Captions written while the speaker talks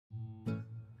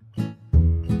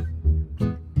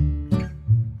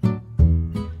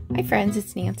Hi friends,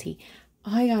 it's Nancy.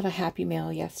 I got a happy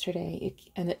mail yesterday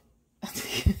and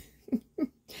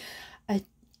a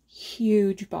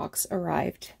huge box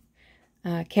arrived.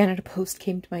 Canada Post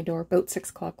came to my door about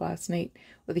 6 o'clock last night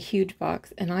with a huge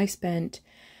box, and I spent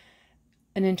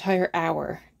an entire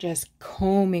hour just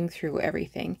combing through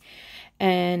everything.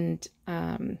 And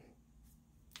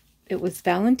it was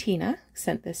Valentina who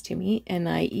sent this to me, and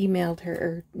I emailed her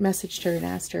or messaged her and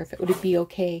asked her if it would be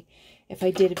okay if I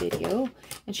did a video,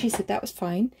 and she said that was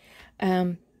fine.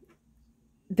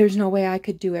 There's no way I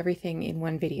could do everything in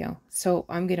one video, so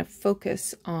I'm going to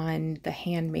focus on the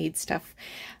handmade stuff.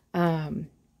 And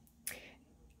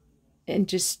I'm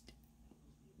just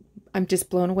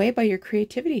blown away by your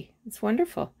creativity. It's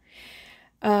wonderful.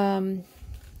 I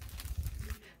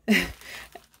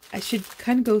should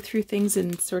kind of go through things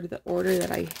in sort of the order that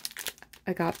I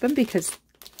got them, because,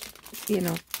 you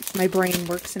know, my brain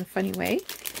works in a funny way.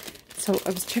 So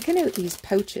I was checking out these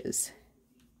pouches,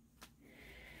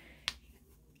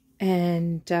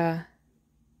 and I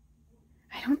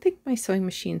don't think my sewing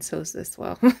machine sews this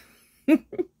well. And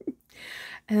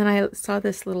then I saw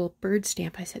this little bird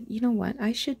stamp. I said, you know what,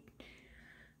 I should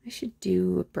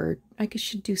do a bird. I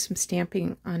should do some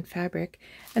stamping on fabric.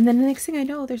 And then the next thing I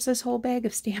know, there's this whole bag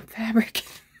of stamped fabric.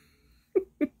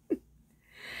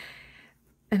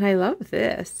 And I love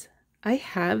this. I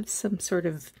have some sort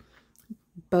of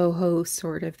boho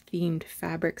sort of themed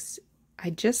fabrics. I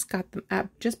just got them up,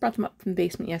 just brought them up from the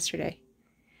basement yesterday.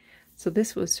 So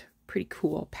this was pretty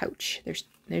cool pouch. Here's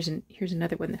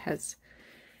another one that has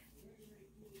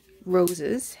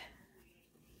roses.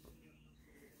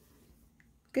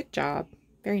 Good job.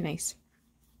 Very nice.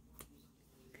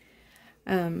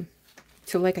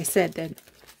 So like I said, then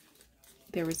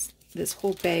there was this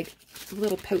whole bag,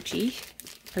 little pouchy,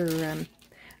 or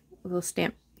little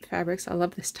stamp fabrics. I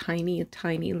love this tiny,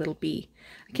 tiny little bee.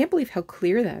 I can't believe how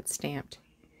clear that's stamped.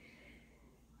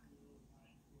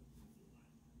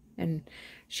 And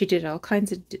she did all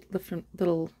kinds of different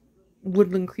little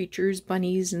woodland creatures,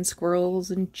 bunnies and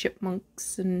squirrels and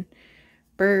chipmunks and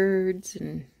birds,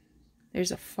 and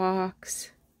there's a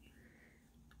fox.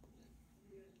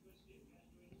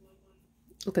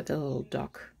 Look at the little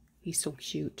duck. He's so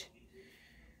cute.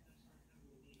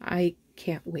 I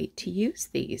can't wait to use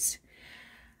these.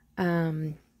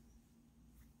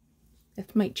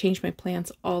 That might change my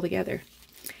plans altogether.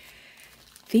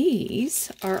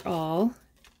 These are all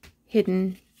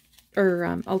hidden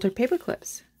or altered paper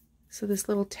clips. So this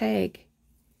little tag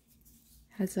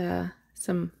has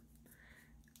some,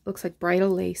 looks like bridal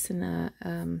lace and a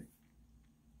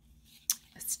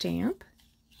stamp.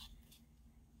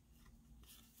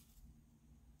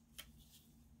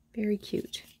 Very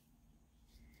cute.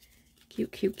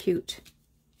 Cute, cute, cute.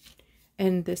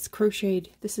 And this crocheted,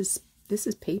 this is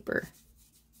paper,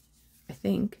 I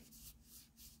think.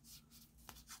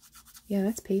 Yeah,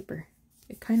 that's paper.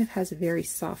 It kind of has a very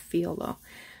soft feel though.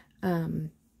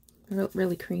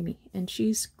 Really creamy. And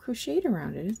she's crocheted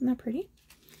around it. Isn't that pretty?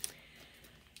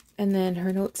 And then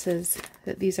her note says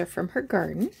that these are from her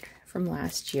garden from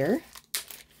last year.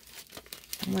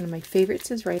 And one of my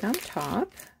favorites is right on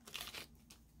top.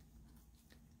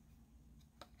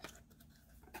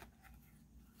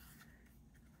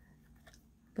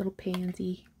 Little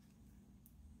pansy.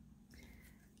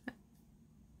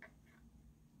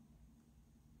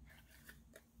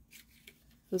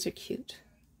 Those are cute.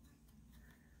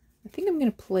 I think I'm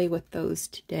going to play with those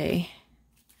today.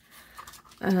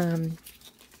 And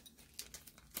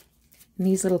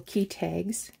these little key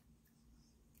tags.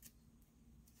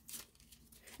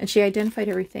 And she identified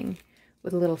everything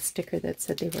with a little sticker that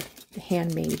said they were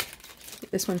handmade.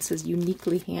 This one says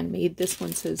uniquely handmade. This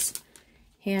one says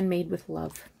handmade with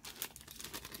love.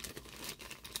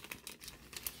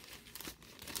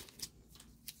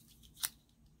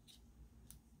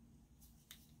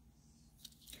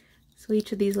 So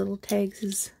each of these little tags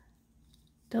is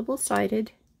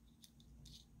double-sided.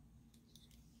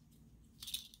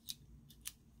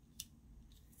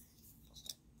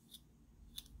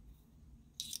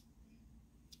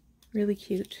 Really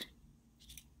cute.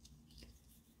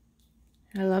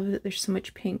 I love that there's so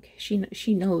much pink.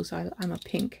 She knows I'm a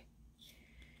pink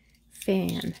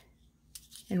fan.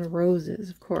 And roses,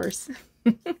 of course.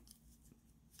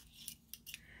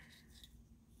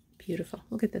 Beautiful.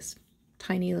 Look at this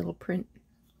tiny little print.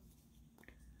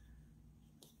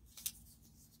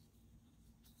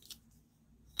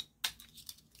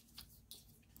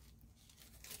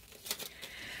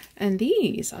 And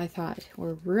these I thought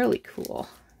were really cool.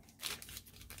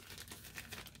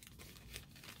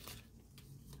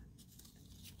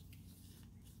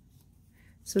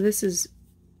 So this is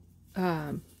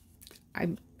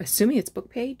I'm assuming it's book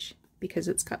page because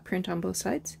it's got print on both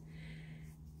sides.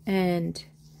 And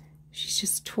she's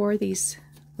just tore these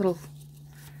little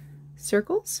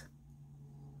circles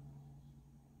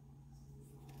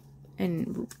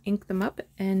and inked them up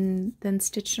and then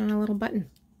stitched on a little button.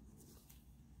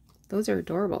 Those are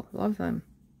adorable. Love them.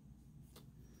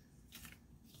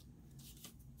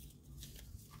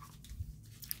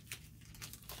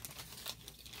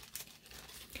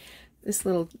 This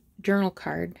little journal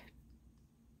card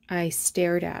I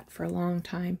stared at for a long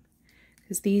time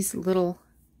because these little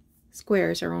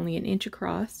squares are only an inch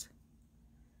across.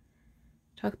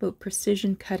 Talk about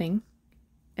precision cutting,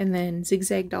 and then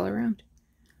zigzagged all around.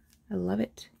 I love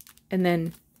it. And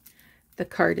then the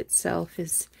card itself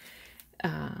is,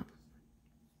 I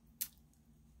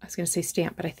was going to say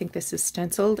stamped, but I think this is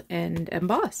stenciled and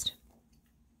embossed.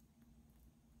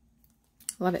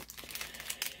 Love it.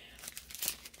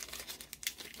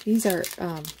 These are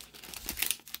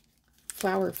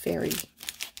Flower Fairy.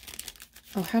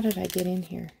 Oh, how did I get in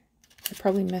here? I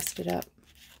probably messed it up.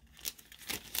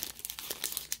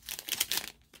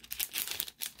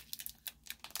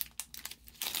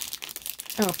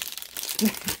 Oh.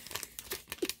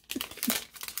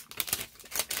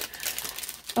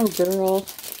 Oh, girl.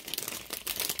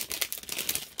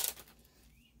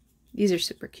 These are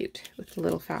super cute with the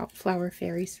little flower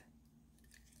fairies.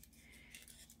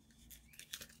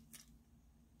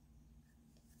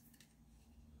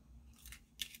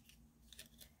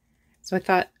 So I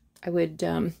thought I would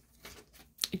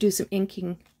do some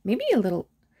inking, maybe even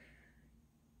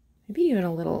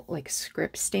a little like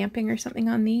script stamping or something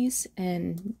on these,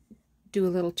 and do a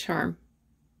little charm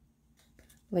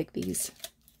like these,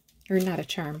 or not a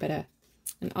charm, but an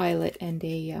eyelet and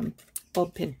a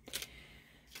bulb pin.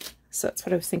 So that's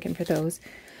what I was thinking for those.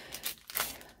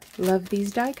 Love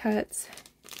these die cuts.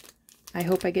 I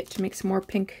hope I get to make some more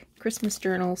pink Christmas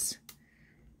journals.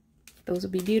 Those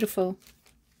will be beautiful.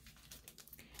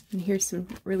 And here's some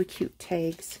really cute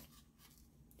tags.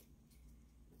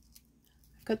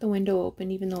 I've got the window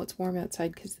open even though it's warm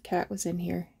outside because the cat was in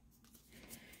here.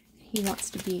 He wants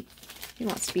to be in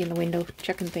the window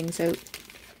checking things out.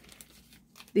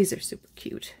 These are super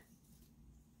cute.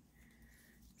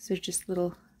 So just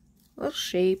little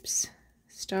shapes,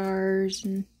 stars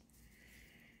and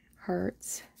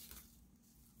hearts.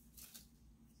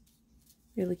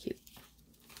 Really cute.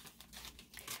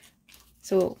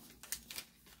 So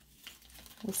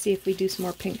we'll see if we do some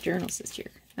more pink journals this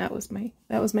year. That was my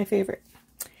favorite.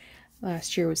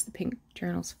 Last year was the pink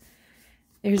journals.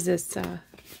 There's this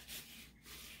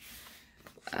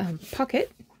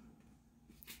pocket,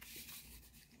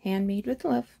 handmade with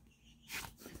love.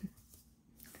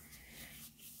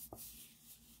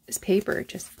 This paper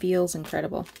just feels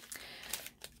incredible.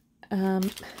 Now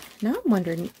I'm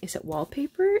wondering, is it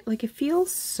wallpaper? Like, it feels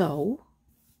so.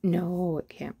 No, it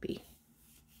can't be.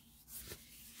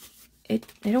 It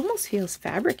almost feels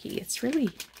fabric-y. It's really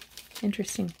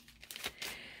interesting.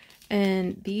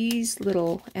 And these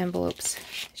little envelopes,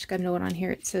 just got a note on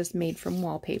here. It says made from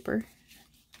wallpaper.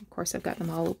 Of course, I've got them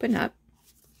all open up.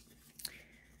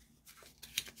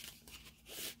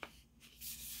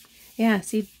 Yeah,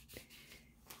 see,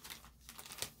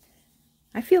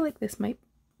 I feel like this might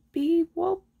be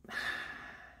wall.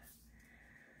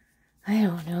 I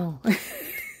don't know.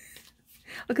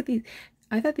 Look at these.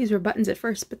 I thought these were buttons at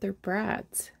first, but they're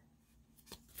brads.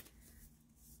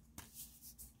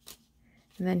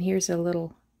 And then here's a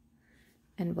little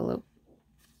envelope.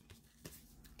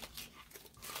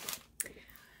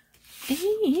 And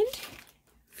a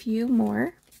few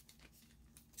more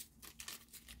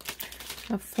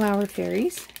of Flower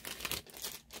Fairies.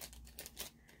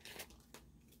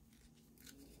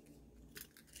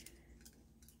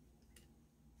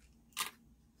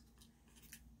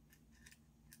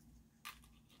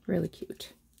 Really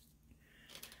cute.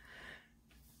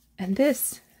 And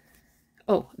this,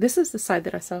 oh, this is the side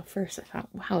that I saw first. I thought,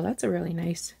 wow, that's a really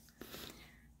nice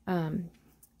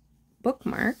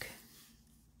bookmark.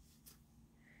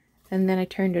 And then I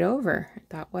turned it over. I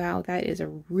thought, wow, that is a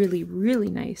really, really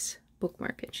nice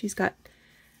bookmark. And she's got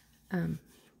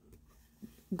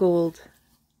gold,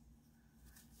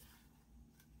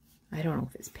 I don't know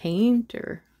if it's paint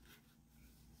or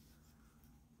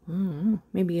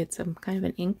maybe it's some kind of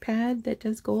an ink pad that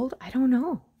does gold. I don't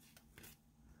know.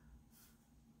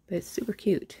 But it's super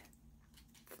cute.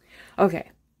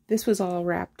 Okay, this was all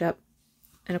wrapped up.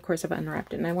 And of course I've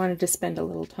unwrapped it. And I wanted to spend a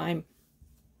little time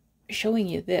showing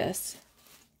you this.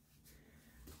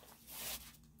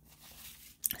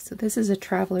 So this is a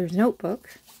traveler's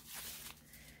notebook.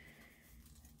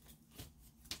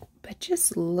 But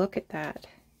just look at that.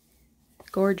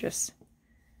 Gorgeous.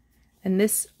 And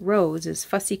this rose is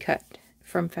fussy cut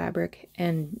from fabric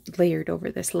and layered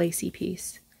over this lacy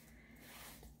piece.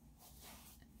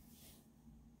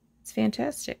 It's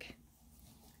fantastic.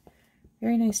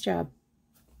 Very nice job.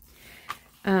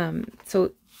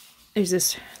 So there's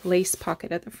this lace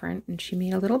pocket at the front, and she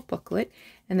made a little booklet,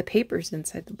 and the paper's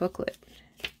inside the booklet.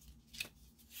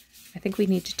 I think we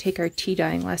need to take our tea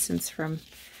dyeing lessons from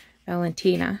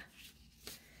Valentina.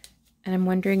 And I'm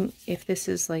wondering if this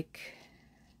is like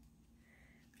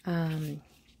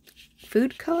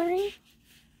food coloring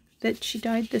that she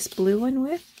dyed this blue one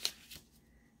with.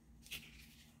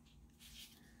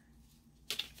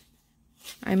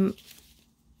 I'm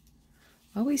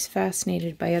always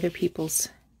fascinated by other people's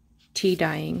tea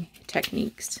dyeing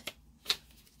techniques.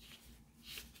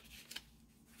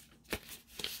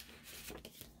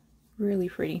 Really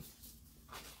pretty.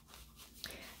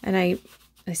 And I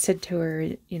said to her,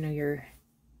 you know, your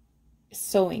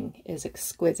sewing is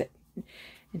exquisite.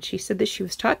 And she said that she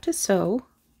was taught to sew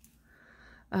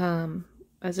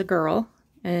as a girl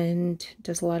and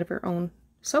does a lot of her own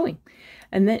sewing.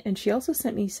 And she also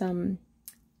sent me some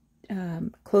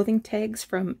clothing tags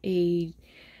from a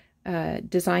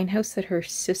design house that her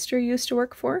sister used to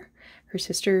work for. Her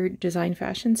sister designed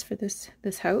fashions for this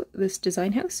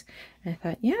design house. And I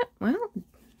thought, yeah, well,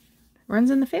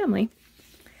 runs in the family.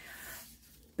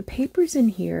 The papers in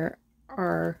here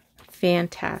are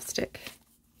fantastic.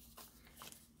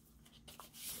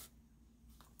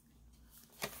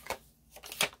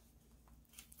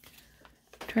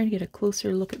 I'm trying to get a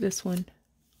closer look at this one.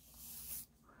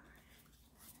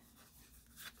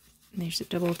 And there's a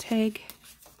double tag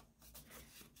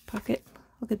pocket.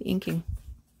 Look at the inking.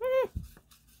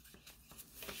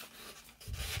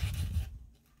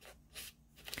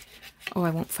 Oh, I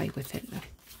won't fight with it.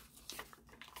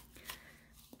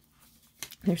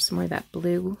 There's some more of that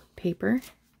blue paper.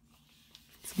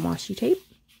 Some washi tape.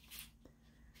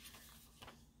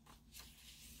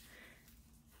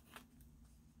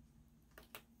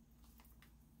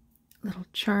 Little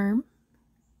charm.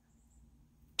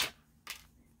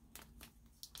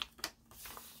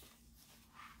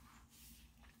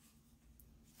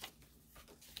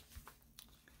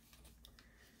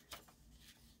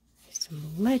 Some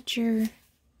ledger.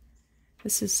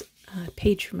 This is a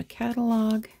page from a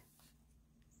catalog.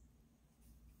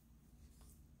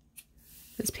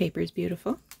 This paper is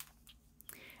beautiful.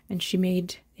 And she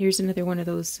made, here's another one of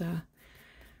those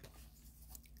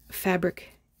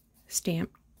fabric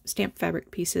stamp fabric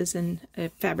pieces, and a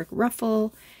fabric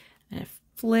ruffle, and a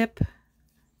flip,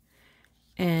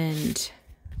 and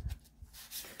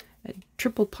a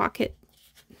triple pocket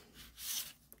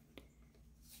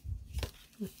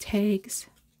with tags.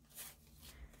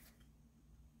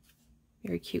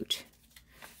 Very cute.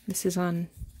 This is on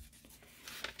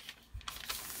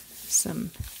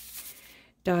some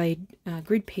dyed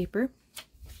grid paper.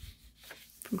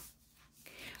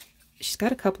 She's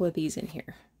got a couple of these in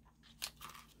here.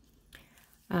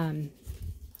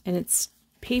 And it's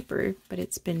paper, but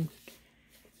it's been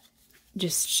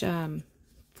just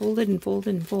folded and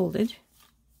folded and folded.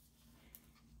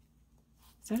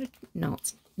 Is that a... No,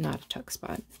 it's not a tuck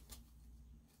spot.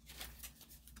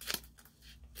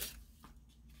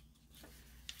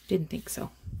 Didn't think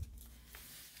so.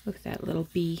 Look at that little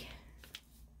bee.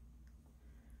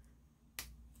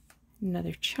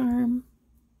 Another charm.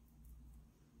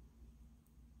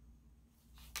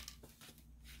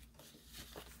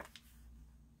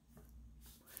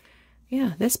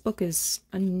 Yeah, this book is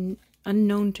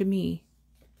unknown to me.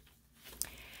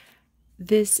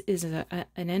 This is an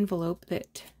envelope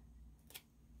that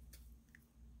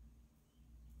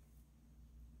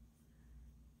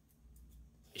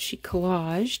she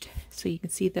collaged, so you can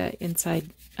see the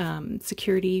inside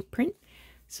security print.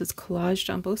 So it's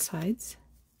collaged on both sides.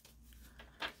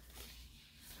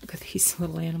 Look at these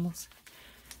little animals.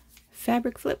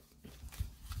 Fabric flip.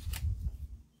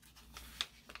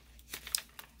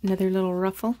 Another little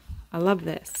ruffle. I love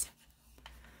this.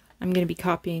 I'm going to be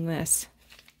copying this.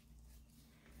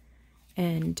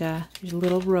 And there's a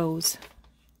little rose.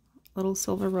 Little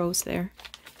silver rose there.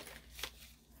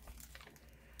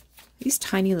 These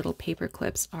tiny little paper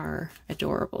clips are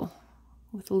adorable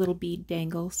with little bead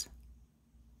dangles.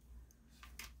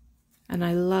 And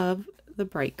I love the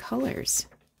bright colors.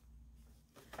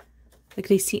 Like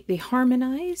they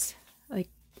harmonize. Like,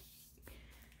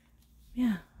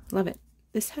 yeah, love it.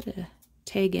 This had a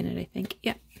tag in it, I think.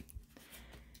 Yep.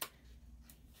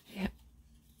 Yep.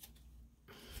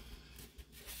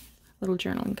 Little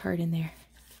journaling card in there.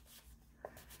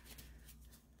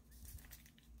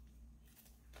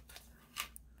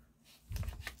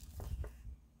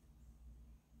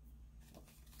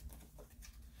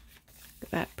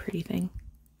 that pretty thing.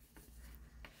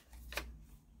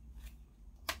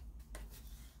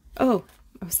 Oh,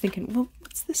 I was thinking, well,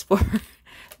 what's this for?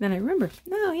 Then I remember,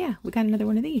 oh yeah, we got another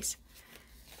one of these.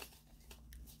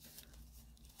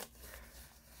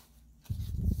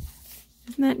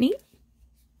 Isn't that neat?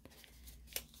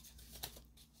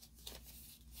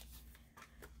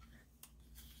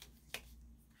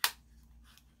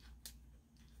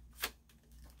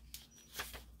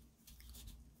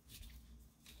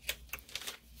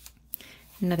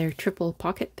 Another triple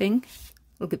pocket thing.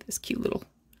 Look at this cute little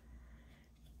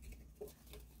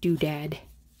doodad.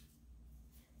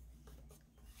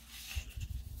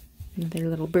 Another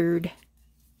little bird.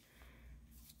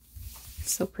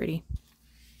 So pretty.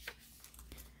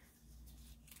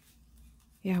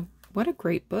 Yeah, what a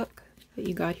great book that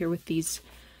you got here with these.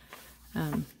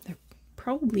 They're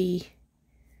probably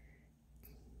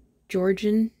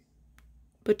Georgian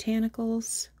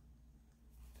botanicals.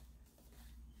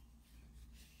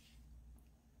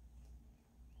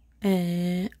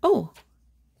 And oh,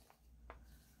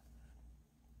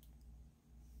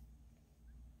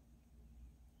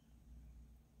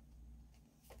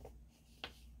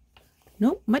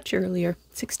 nope, much earlier,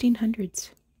 1600s.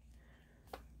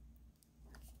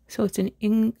 So it's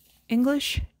in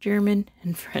English, German,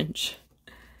 and French.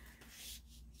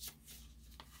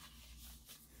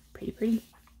 Pretty pretty.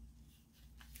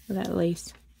 Look at that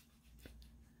lace.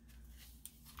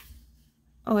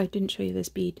 Oh, I didn't show you this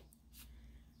bead.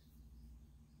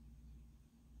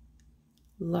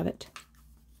 Love it.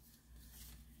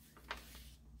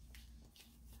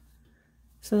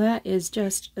 So that is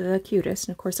just the cutest.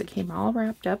 And of course it came all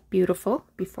wrapped up beautiful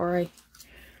before I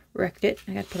wrecked it.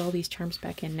 I got to put all these charms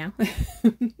back in now.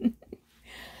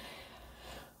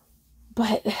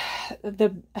 But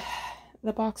the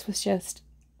box was just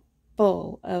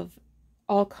full of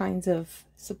all kinds of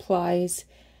supplies,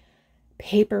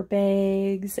 paper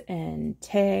bags and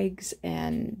tags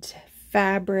and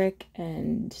fabric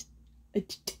and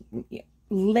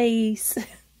lace.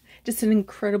 Just an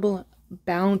incredible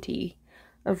bounty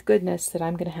of goodness that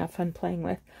I'm going to have fun playing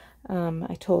with.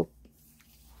 I told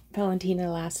Valentina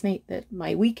last night that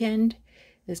my weekend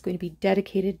is going to be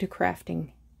dedicated to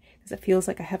crafting, because it feels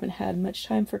like I haven't had much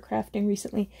time for crafting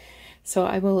recently. So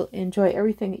I will enjoy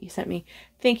everything that you sent me.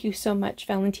 Thank you so much,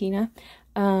 Valentina.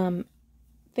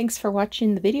 Thanks for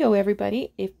watching the video,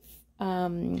 everybody. If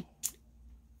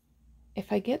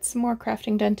I get some more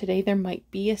crafting done today, there might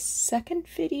be a second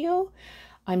video.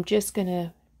 I'm just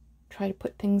gonna try to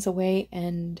put things away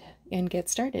and get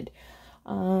started.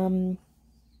 I'm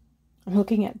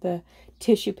looking at the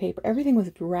tissue paper. Everything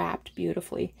was wrapped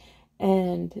beautifully,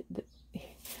 and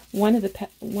one of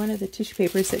the tissue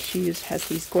papers that she used has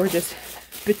these gorgeous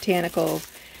botanical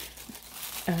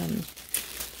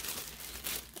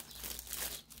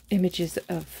images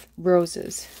of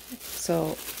roses.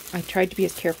 So I tried to be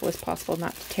as careful as possible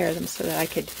not to tear them so that I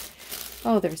could...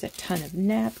 Oh, there's a ton of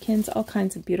napkins, all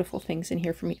kinds of beautiful things in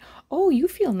here for me. Oh, you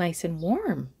feel nice and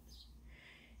warm.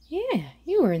 Yeah,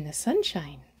 you were in the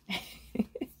sunshine.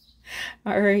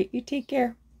 All right, you take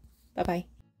care. Bye-bye.